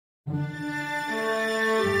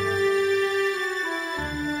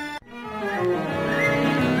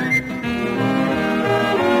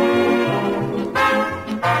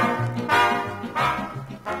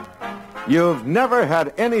You've never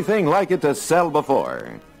had anything like it to sell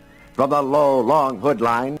before. From the low, long hood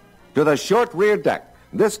line to the short rear deck,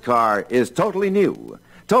 this car is totally new,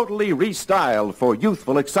 totally restyled for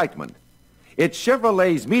youthful excitement. It's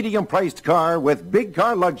Chevrolet's medium-priced car with big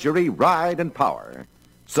car luxury, ride, and power.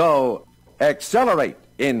 So, accelerate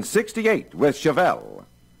in '68 with Chevelle.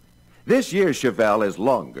 This year's Chevelle is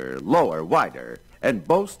longer, lower, wider, and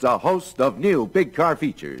boasts a host of new big car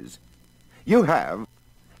features. You have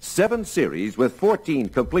 7 series with 14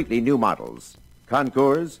 completely new models: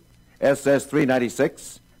 Concours, SS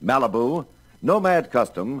 396, Malibu, Nomad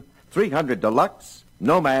Custom, 300 Deluxe,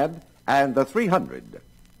 Nomad, and the 300.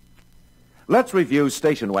 Let's review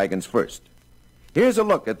station wagons first. Here's a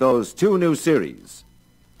look at those 2 new series,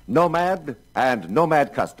 Nomad and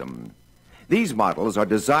Nomad Custom. These models are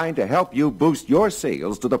designed to help you boost your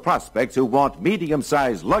sales to the prospects who want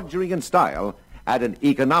medium-sized luxury and style at an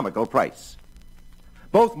economical price.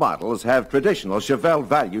 Both models have traditional Chevelle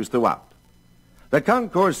values throughout. The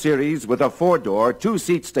Concours series with a 4-door,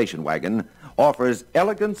 2-seat station wagon offers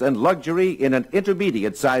elegance and luxury in an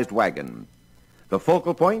intermediate-sized wagon. The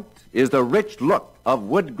focal point is the rich look of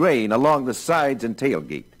wood grain along the sides and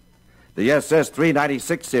tailgate. The SS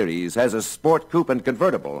 396 series has a sport coupe and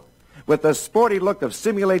convertible with the sporty look of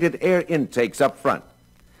simulated air intakes up front,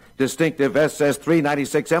 distinctive SS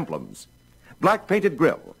 396 emblems, black painted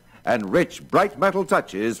grille, and rich, bright metal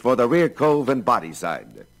touches for the rear cove and body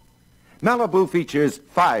side. Malibu features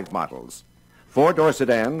 5 models: 4-door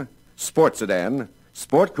sedan,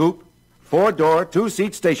 sport coupe, 4-door,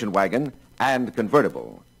 2-seat station wagon, and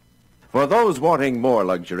convertible. For those wanting more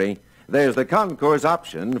luxury, there's the Concours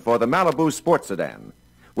option for the Malibu sport sedan,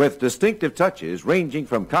 with distinctive touches ranging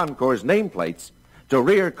from Concours nameplates to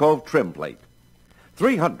rear cove trim plate.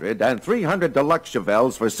 300 and 300 Deluxe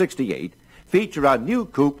Chevelles for '68 feature a new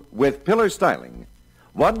coupe with pillar styling,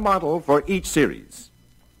 1 model for each series.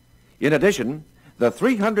 In addition, the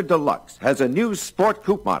 300 Deluxe has a new sport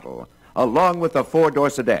coupe model, along with the 4-door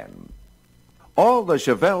sedan. All the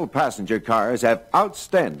Chevelle passenger cars have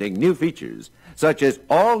outstanding new features, such as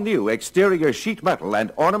all-new exterior sheet metal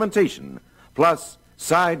and ornamentation, plus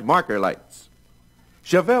side marker lights.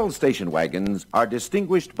 Chevelle station wagons are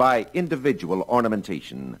distinguished by individual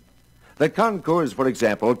ornamentation. The Concours, for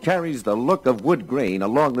example, carries the look of wood grain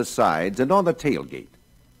along the sides and on the tailgate.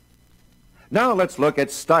 Now let's look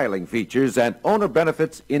at styling features and owner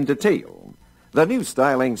benefits in detail. The new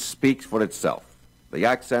styling speaks for itself. The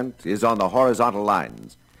accent is on the horizontal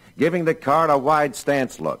lines, giving the car a wide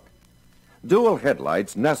stance look. Dual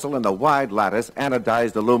headlights nestle in the wide lattice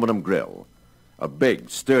anodized aluminum grille. A big,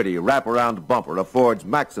 sturdy wraparound bumper affords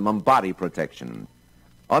maximum body protection.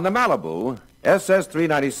 On the Malibu, SS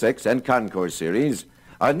 396 and Concours series,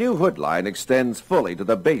 a new hood line extends fully to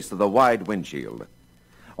the base of the wide windshield.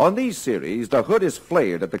 On these series, the hood is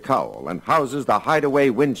flared at the cowl and houses the hideaway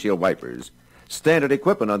windshield wipers, standard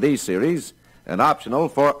equipment on these series and optional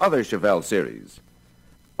for other Chevelle series.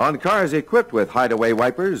 On cars equipped with hideaway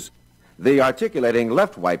wipers, the articulating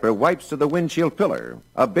left wiper wipes to the windshield pillar,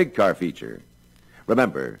 a big car feature.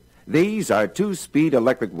 Remember, these are 2-speed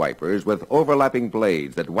electric wipers with overlapping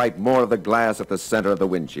blades that wipe more of the glass at the center of the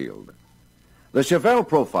windshield. The Chevelle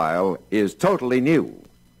profile is totally new,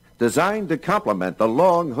 designed to complement the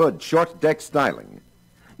long hood short deck styling.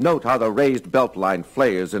 Note how the raised belt line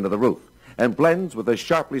flares into the roof and blends with the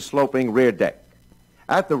sharply sloping rear deck.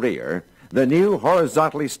 At the rear, the new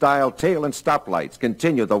horizontally styled tail and stop lights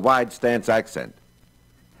continue the wide stance accent.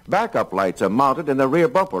 Backup lights are mounted in the rear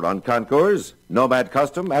bumper on Concours, Nomad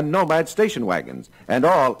Custom, and Nomad station wagons, and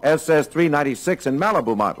all SS 396 and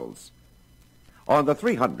Malibu models. On the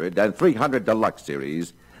 300 and 300 Deluxe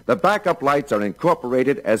series, the backup lights are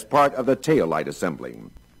incorporated as part of the tail light assembly.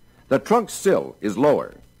 The trunk sill is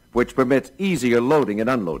lower, which permits easier loading and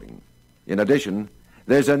unloading. In addition,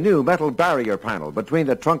 there's a new metal barrier panel between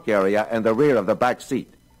the trunk area and the rear of the back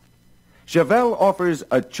seat. Chevelle offers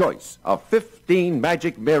a choice of 15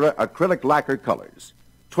 magic mirror acrylic lacquer colors,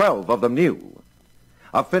 12 of them new.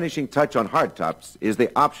 A finishing touch on hardtops is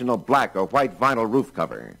the optional black or white vinyl roof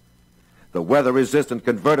cover. The weather-resistant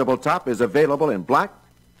convertible top is available in black,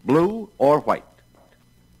 blue, or white.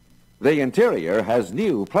 The interior has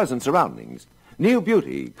new pleasant surroundings, new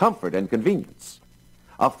beauty, comfort, and convenience.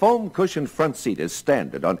 A foam cushioned front seat is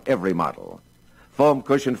standard on every model. Foam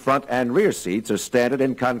cushioned front and rear seats are standard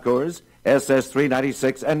in Concours, SS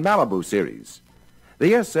 396, and Malibu series.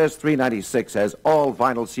 The SS 396 has all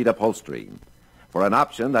vinyl seat upholstery, For an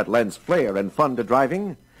option that lends flair and fun to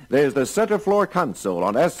driving, there's the center floor console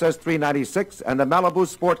on SS396 and the Malibu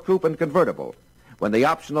Sport Coupe and Convertible, when the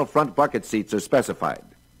optional front bucket seats are specified.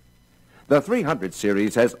 The 300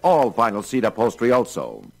 series has all vinyl seat upholstery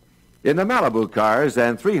also. In the Malibu cars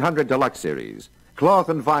and 300 Deluxe series, cloth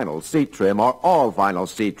and vinyl seat trim or all vinyl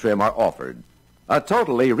seat trim are offered. A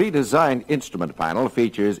totally redesigned instrument panel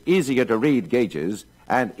features easier-to-read gauges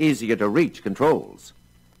and easier-to-reach controls.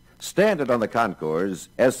 Standard on the Concours,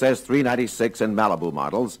 SS396 and Malibu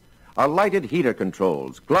models are lighted heater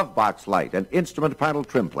controls, glove box light, and instrument panel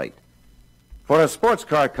trim plate. For a sports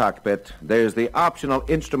car cockpit, there's the optional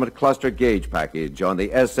instrument cluster gauge package on the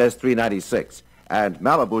SS396 and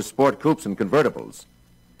Malibu Sport Coupes and Convertibles.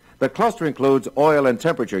 The cluster includes oil and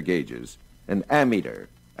temperature gauges, an ammeter,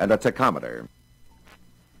 and a tachometer.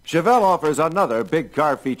 Chevelle offers another big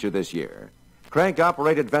car feature this year,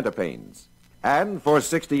 crank-operated ventipanes. And for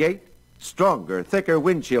 68, stronger, thicker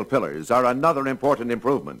windshield pillars are another important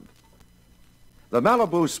improvement. The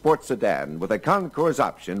Malibu Sport Sedan with a Concours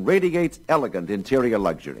option radiates elegant interior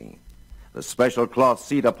luxury. The special cloth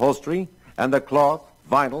seat upholstery and the cloth,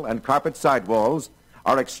 vinyl, and carpet sidewalls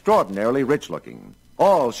are extraordinarily rich-looking.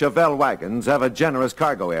 All Chevelle wagons have a generous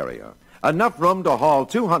cargo area, enough room to haul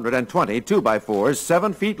 220 2x4s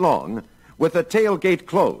 7 feet long with the tailgate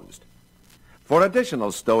closed. For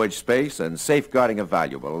additional stowage space and safeguarding of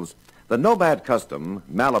valuables, the Nomad Custom,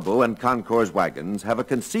 Malibu, and Concours wagons have a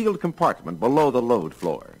concealed compartment below the load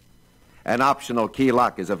floor. An optional key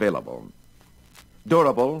lock is available.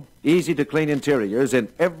 Durable, easy-to-clean interiors in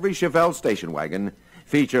every Chevelle station wagon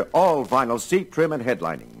feature all vinyl seat trim and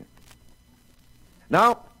headlining.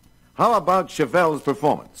 Now, how about Chevelle's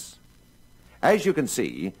performance? As you can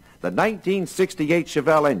see, the 1968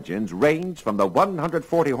 Chevelle engines range from the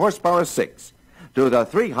 140 horsepower 6 to the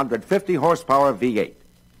 350 horsepower V8.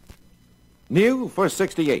 New for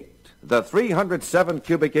 68, the 307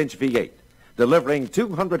 cubic inch V8, delivering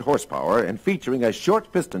 200 horsepower and featuring a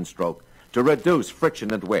short piston stroke to reduce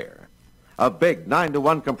friction and wear. A big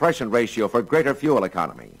 9-to-1 compression ratio for greater fuel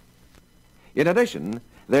economy. In addition,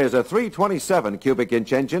 there's a 327 cubic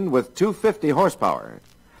inch engine with 250 horsepower,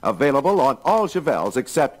 available on all Chevelles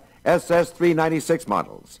except SS396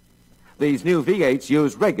 models. These new V8s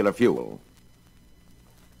use regular fuel.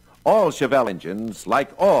 All Chevelle engines,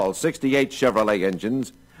 like all 68 Chevrolet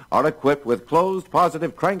engines, are equipped with closed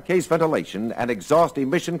positive crankcase ventilation and exhaust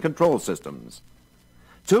emission control systems.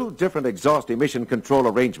 2 different exhaust emission control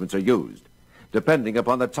arrangements are used, depending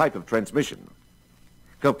upon the type of transmission.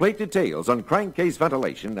 Complete details on crankcase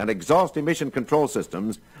ventilation and exhaust emission control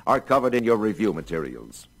systems are covered in your review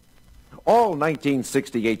materials. All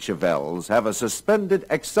 1968 Chevelles have a suspended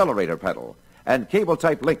accelerator pedal and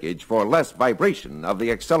cable-type linkage for less vibration of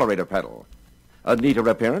the accelerator pedal, a neater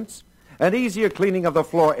appearance, and easier cleaning of the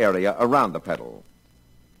floor area around the pedal.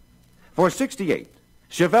 For 68,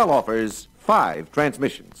 Chevelle offers 5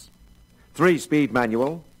 transmissions: 3-speed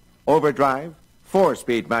manual, overdrive,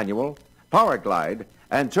 4-speed manual, power glide,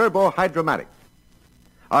 and turbo hydromatic.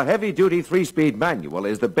 A heavy-duty 3-speed manual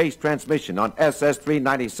is the base transmission on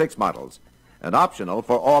SS396 models and optional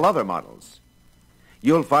for all other models.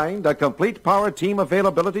 You'll find a complete power team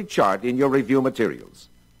availability chart in your review materials.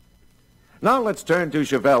 Now let's turn to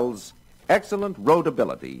Chevelle's excellent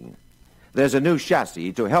roadability. There's a new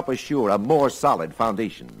chassis to help assure a more solid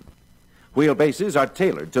foundation. Wheelbases are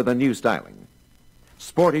tailored to the new styling.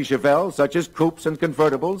 Sporty Chevelles, such as coupes and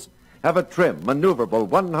convertibles, have a trim, maneuverable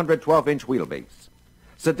 112-inch wheelbase.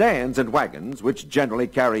 Sedans and wagons, which generally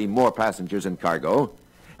carry more passengers and cargo,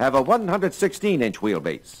 have a 116-inch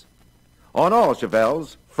wheelbase. On all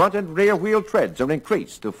Chevelles, front and rear wheel treads are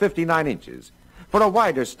increased to 59 inches for a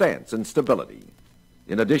wider stance and stability.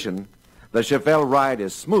 In addition, the Chevelle ride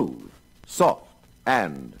is smooth, soft,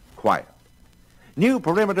 and quiet. New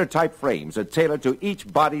perimeter-type frames are tailored to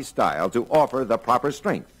each body style to offer the proper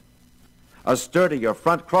strength. A sturdier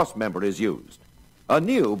front crossmember is used. A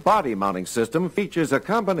new body mounting system features a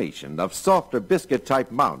combination of softer biscuit-type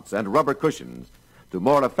mounts and rubber cushions to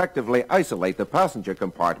more effectively isolate the passenger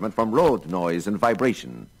compartment from road noise and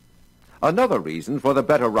vibration. Another reason for the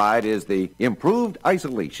better ride is the improved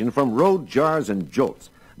isolation from road jars and jolts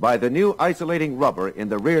by the new isolating rubber in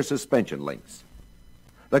the rear suspension links.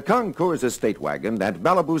 The Concours Estate Wagon and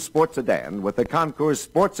Malibu Sport Sedan with the Concours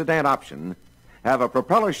Sport Sedan option have a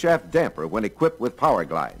propeller shaft damper when equipped with power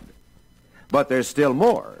glide. But there's still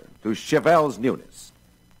more to Chevelle's newness.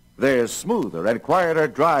 There's smoother and quieter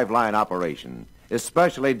driveline operation,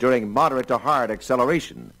 especially during moderate to hard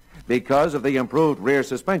acceleration, because of the improved rear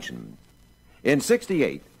suspension. In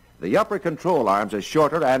 68, the upper control arms are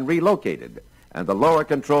shorter and relocated, and the lower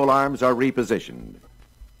control arms are repositioned.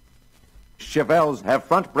 Chevelles have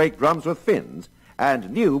front brake drums with fins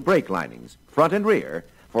and new brake linings, front and rear,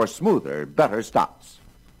 for smoother, better stops.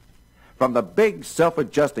 From the big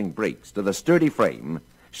self-adjusting brakes to the sturdy frame,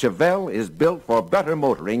 Chevelle is built for better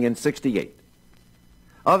motoring in '68.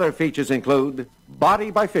 Other features include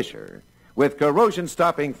body by Fisher, with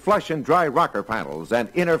corrosion-stopping flush and dry rocker panels and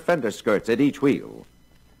inner fender skirts at each wheel.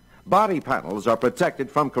 Body panels are protected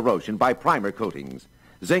from corrosion by primer coatings,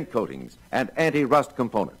 zinc coatings, and anti-rust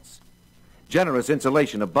components. Generous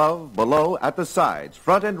insulation above, below, at the sides,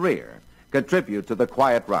 front and rear contribute to the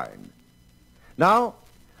quiet ride. Now,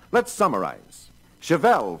 let's summarize.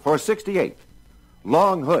 Chevelle for '68.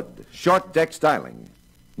 Long hood, short deck styling.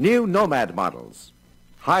 New Nomad models.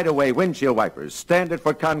 Hideaway windshield wipers, standard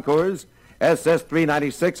for Concours,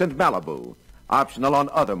 SS396 and Malibu, optional on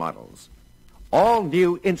other models. All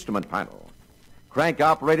new instrument panel.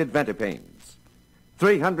 Crank-operated ventipanes.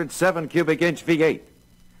 307 cubic inch V8.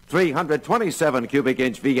 327 cubic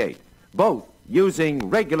inch V8, both using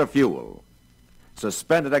regular fuel.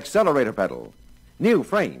 Suspended accelerator pedal. New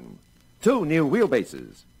frame. 2 new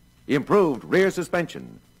wheelbases. Improved rear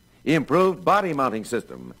suspension. Improved body mounting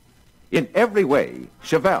system. In every way,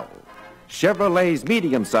 Chevelle, Chevrolet's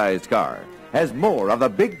medium-sized car, has more of the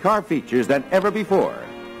big car features than ever before.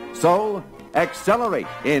 So, accelerate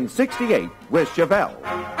in '68 with Chevelle.